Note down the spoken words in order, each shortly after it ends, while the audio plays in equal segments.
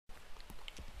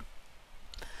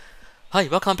Hi,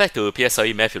 welcome back to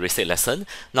PSLE Math Heuristics lesson.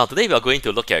 Now today we are going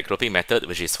to look at grouping method,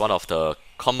 which is one of the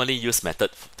commonly used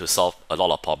method to solve a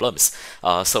lot of problems.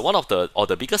 So one of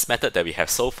the biggest method that we have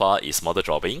so far is model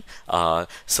drawing.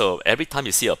 So every time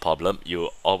you see a problem,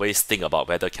 you always think about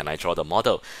whether can I draw the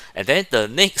model, and then the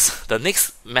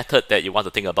next method that you want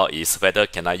to think about is whether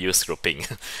can I use grouping.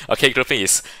 Okay, grouping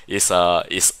is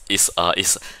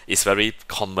very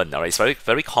common. Alright, it's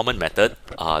very common method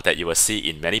that you will see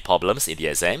in many problems in the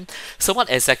exam. So what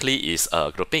exactly is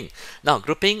grouping? Now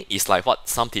grouping is like what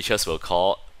some teachers will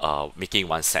call making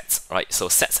one set, right? So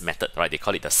sets method, right? They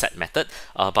call it the set method,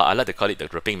 but I like to call it the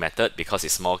grouping method because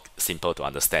it's more simple to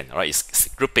understand, right? It's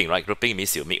grouping, right? Grouping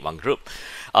means you make one group.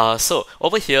 So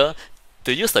over here,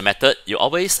 to use the method, you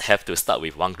always have to start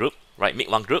with one group, right? Make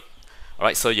one group.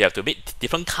 Alright, so you have to make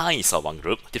different kinds of one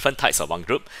group, different types of one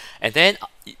group, and then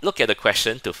look at the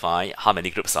question to find how many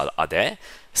groups are there.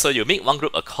 So you make one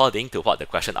group according to what the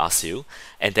question asks you,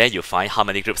 and then you find how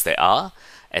many groups there are,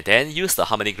 and then use the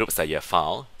how many groups that you have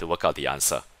found to work out the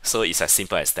answer. So it's as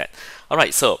simple as that.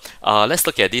 Alright, so let's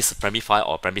look at this primary 5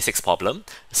 or primary 6 problem.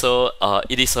 So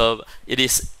it is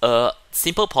a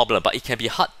simple problem, but it can be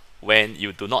hard when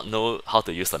you do not know how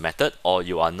to use the method or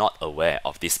you are not aware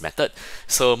of this method.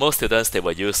 So most students, they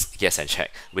will use guess and check,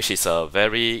 which is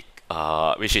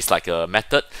like a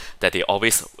method that they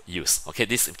always use. Okay,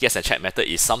 this guess and check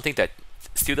method is something that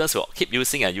students will keep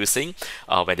using and using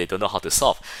when they don't know how to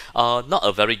solve. Not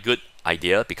a very good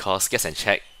idea because guess and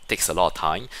check takes a lot of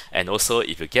time, and also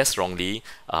if you guess wrongly,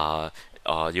 you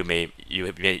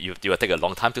will take a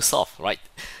long time to solve, right?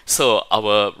 So I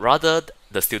will rather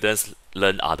the students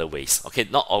learn other ways. Okay,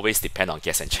 not always depend on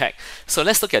guess and check. So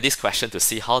let's look at this question to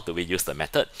see how do we use the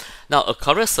method. Now, a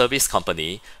courier service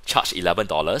company charged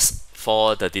 $11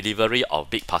 for the delivery of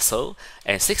big parcel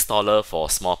and $6 for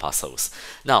small parcels.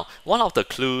 Now, one of the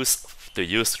clues to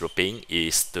use grouping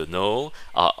is to know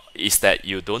is that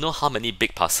you don't know how many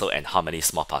big parcel and how many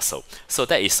small parcel. So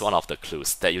that is one of the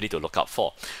clues that you need to look out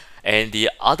for. And the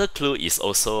other clue is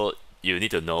also you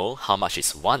need to know how much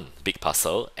is one big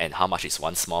parcel and how much is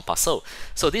one small parcel.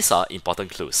 So these are important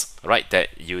clues, right,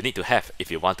 that you need to have if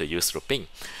you want to use grouping.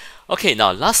 Okay,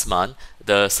 now last month,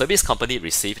 the service company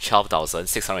received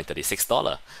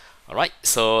 $12,636. Alright,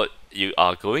 so you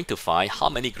are going to find how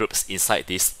many groups inside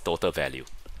this total value.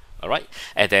 Alright,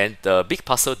 and then the big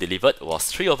parcel delivered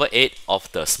was 3/8 of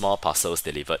the small parcels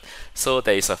delivered. So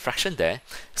there is a fraction there.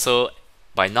 So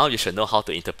by now you should know how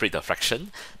to interpret the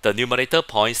fraction. The numerator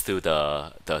points to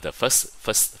the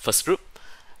first group,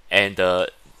 and the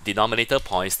denominator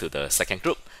points to the second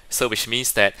group. So which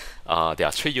means that there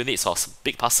are 3 units of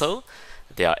big parcel,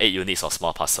 there are 8 units of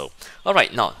small parcel.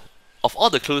 Alright, now of all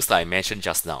the clues that I mentioned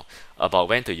just now about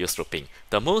when to use grouping,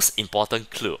 the most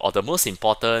important clue or the most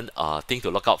important thing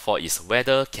to look out for is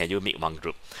whether can you make one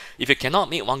group. If you cannot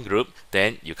make one group,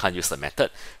 then you can't use the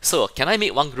method. So can I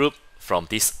make one group from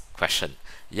this question?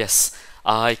 Yes,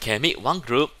 I can make one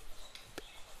group,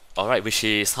 alright, which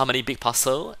is how many big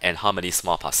parcel and how many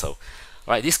small parcel.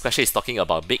 Right, this question is talking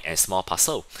about big and small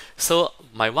parcel. So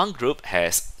my one group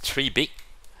has 3 big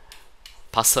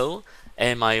parcel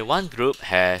and my one group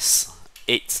has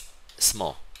 8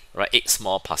 small, right, 8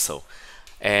 small parcel.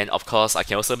 And of course I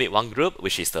can also make one group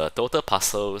which is the total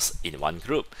parcels in one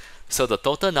group. So the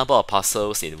total number of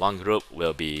parcels in one group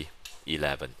will be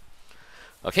 11.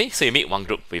 Okay, so you make one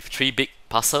group with 3 big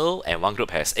parcel and one group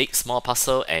has 8 small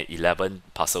parcel and 11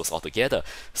 parcels altogether.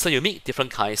 So you make different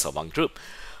kinds of one group.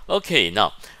 Okay,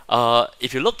 now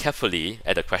if you look carefully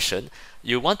at the question,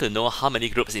 you want to know how many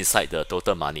groups inside the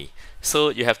total money. So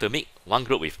you have to make one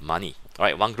group with money,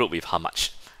 right? One group with how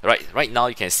much? Right now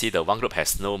you can see the one group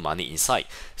has no money inside.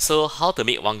 So how to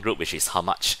make one group which is how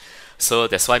much? So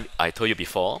that's why I told you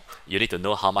before, you need to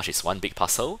know how much is one big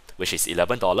parcel, which is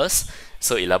 $11.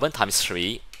 So 11 times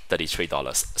 3,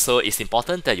 $33. So it's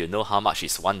important that you know how much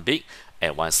is one big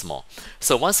and one small.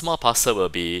 So one small parcel will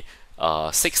be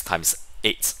 6 times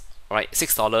 8, right?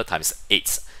 $6 times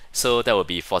 8. So that will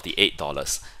be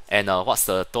 $48. And what's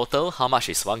the total? How much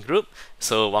is one group?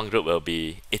 So one group will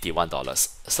be $81.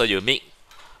 So you make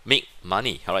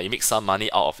money, all right? You make some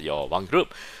money out of your one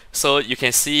group. So you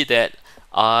can see that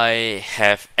I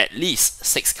have at least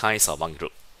 6 kinds of one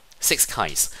group. 6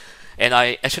 kinds. And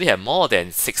I actually have more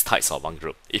than 6 types of one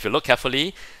group. If you look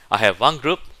carefully, I have one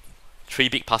group, 3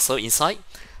 big parcel inside,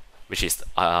 which is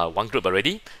one group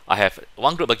already. I have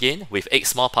one group again with 8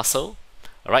 small parcel.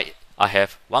 Alright, I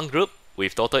have one group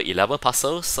with total 11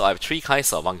 parcels, so I have 3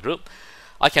 kinds of one group.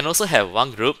 I can also have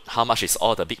one group, how much is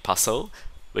all the big parcel,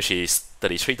 which is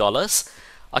 $33.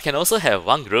 I can also have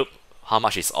one group, how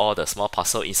much is all the small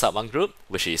parcel inside one group,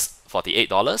 which is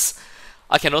 $48.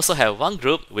 I can also have one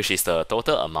group, which is the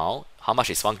total amount. How much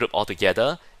is one group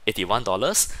altogether?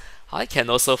 $81. I can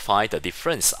also find the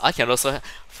difference. I can also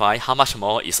find how much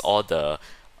more is all the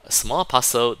small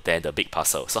parcel than the big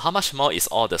parcel. So how much more is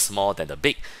all the small than the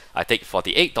big? I take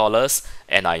 $48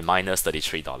 and I minus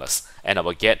 $33, and I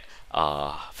will get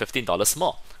 $15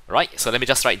 more. Right? So let me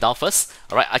just write down first.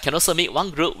 Alright, I can also make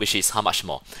one group, which is how much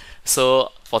more?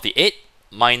 So 48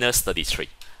 minus 33.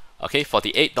 Okay,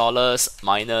 $48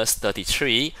 minus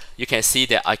 33. You can see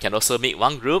that I can also make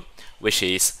one group, which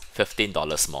is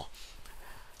 $15 more.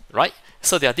 Right?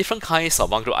 So there are different kinds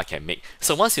of one group I can make.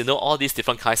 So once you know all these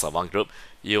different kinds of one group,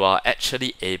 you are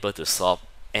actually able to solve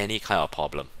any kind of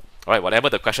problem. Alright, whatever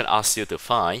the question asks you to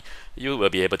find, you will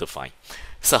be able to find.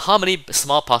 So how many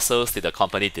small parcels did the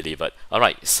company deliver?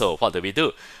 Alright, so what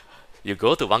do? You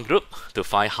go to one group to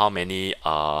find how many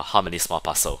small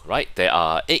parcels, right? There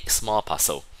are 8 small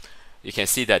parcels. You can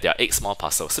see that there are 8 small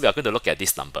parcels. So we are going to look at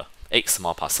this number, 8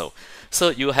 small parcels. So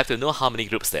you have to know how many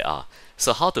groups there are.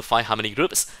 So how to find how many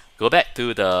groups? Go back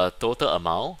to the total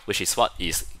amount, which is what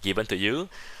is given to you.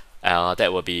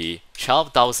 That will be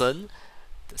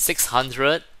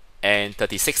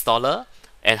 $12,636.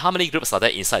 And how many groups are there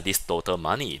inside this total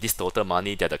money? This total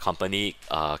money that the company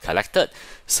collected.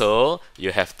 So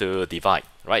you have to divide,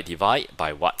 right? Divide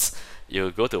by what? You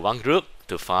go to one group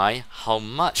to find how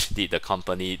much did the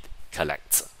company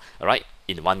collect, right?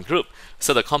 In one group.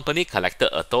 So the company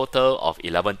collected a total of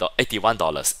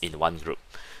 $81 in one group.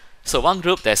 So one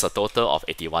group, there's a total of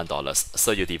 $81.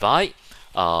 So you divide.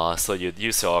 So you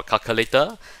use your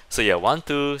calculator. So you have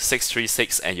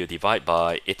 12636 and you divide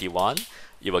by 81.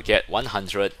 You will get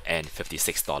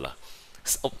 $156.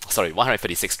 Oh, sorry,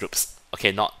 156 groups.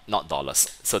 Okay, not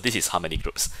dollars. So this is how many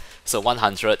groups. So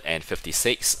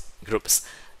 156 groups.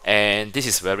 And this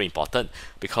is very important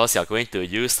because you are going to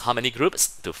use how many groups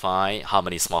to find how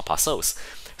many small parcels.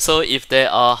 So if there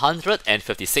are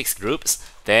 156 groups,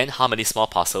 then how many small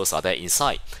parcels are there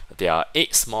inside? There are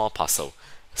 8 small parcels.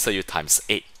 So you times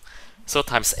 8. So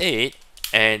times 8,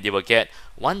 and you will get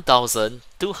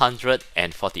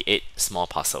 1,248 small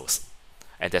parcels.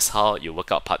 And that's how you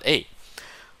work out part A.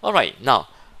 Alright, now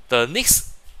the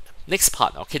next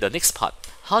part, okay, the next part,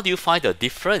 how do you find the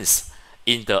difference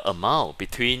in the amount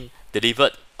between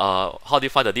delivered, how do you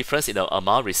find the difference in the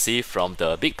amount received from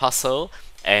the big parcel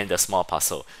and the small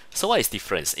parcel? So what is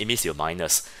difference? It means you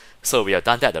minus. So we have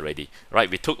done that already, right?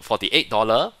 We took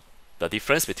 $48, the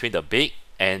difference between the big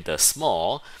and the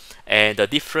small, and the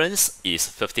difference is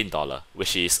 $15,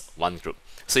 which is one group.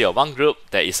 So your one group,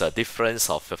 there is a difference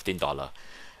of $15.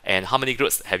 And how many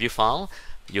groups have you found?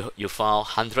 You found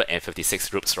 156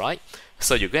 groups, right?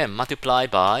 So you go and multiply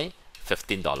by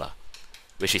 $15,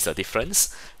 which is a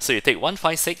difference. So you take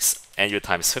 156 and you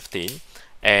times 15,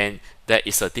 and there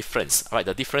is a difference, right?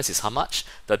 The difference is how much?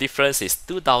 The difference is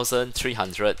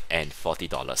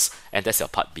 $2,340, and that's your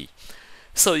part B.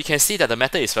 So you can see that the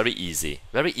method is very easy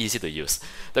to use.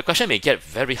 The question may get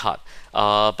very hard,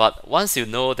 but once you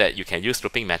know that you can use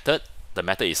grouping method, the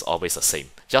method is always the same.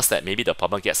 Just that maybe the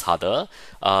problem gets harder,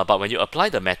 but when you apply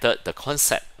the method, the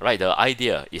concept, right, the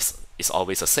idea is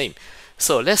always the same.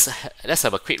 So let's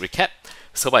have a quick recap.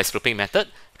 So what is grouping method?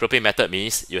 Grouping method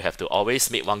means you have to always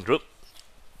make one group.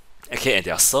 Okay, and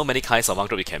there are so many kinds of one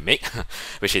group you can make,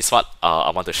 which is what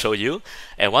I want to show you.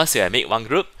 And once you have made one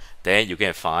group, then you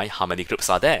can find how many groups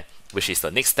are there, which is the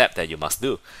next step that you must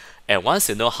do. And once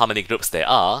you know how many groups there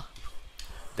are,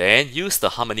 then use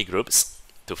the how many groups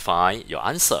to find your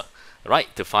answer, right?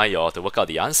 To work out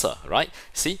the answer, right?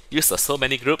 See, use the so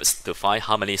many groups to find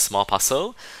how many small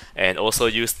parcel, and also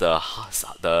use the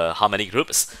how many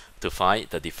groups to find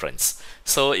the difference.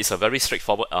 So it's a very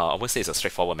straightforward, I won't say it's a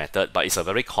straightforward method, but it's a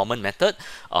very common method.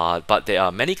 But there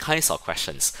are many kinds of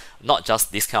questions, not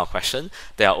just this kind of question.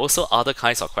 There are also other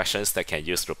kinds of questions that can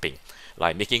use grouping,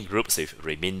 like making groups with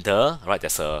remainder, right?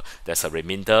 There's a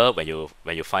remainder when you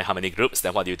find how many groups,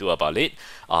 then what do you do about it?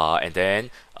 And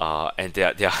there are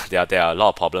a lot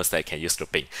of problems that can use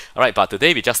grouping. Alright, but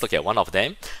today we just look at one of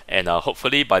them, and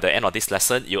hopefully by the end of this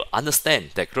lesson you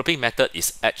understand that grouping method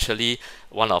is actually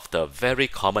one of the very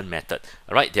common method.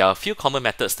 Alright, there are a few common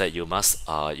methods that you must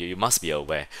be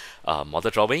aware.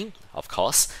 Model drawing, of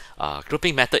course.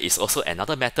 Grouping method is also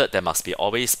another method that must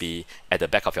always be at the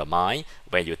back of your mind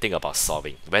when you think about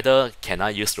solving. Whether can I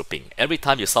use grouping? Every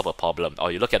time you solve a problem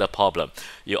or you look at a problem,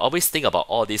 you always think about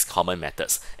all these common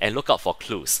methods and look out for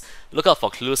clues. Look out for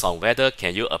clues on whether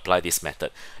can you apply this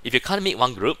method. If you can't make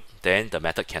one group, then the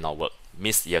method cannot work.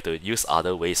 Means you have to use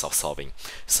other ways of solving.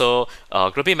 So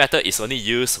grouping method is only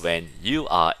used when you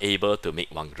are able to make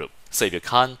one group. So if you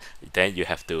can't, then you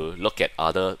have to look at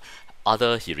other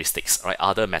other heuristics, right?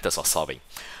 Other methods of solving.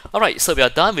 Alright, so we are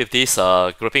done with this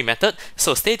grouping method.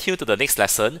 So stay tuned to the next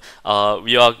lesson.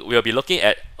 We'll be looking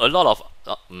at a lot of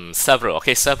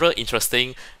several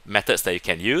interesting methods that you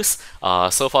can use.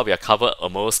 So far we have covered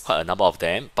almost quite a number of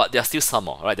them, but there are still some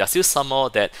more, right? There are still some more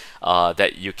that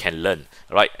that you can learn,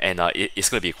 right? And it's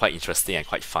going to be quite interesting and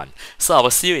quite fun. So I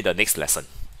will see you in the next lesson.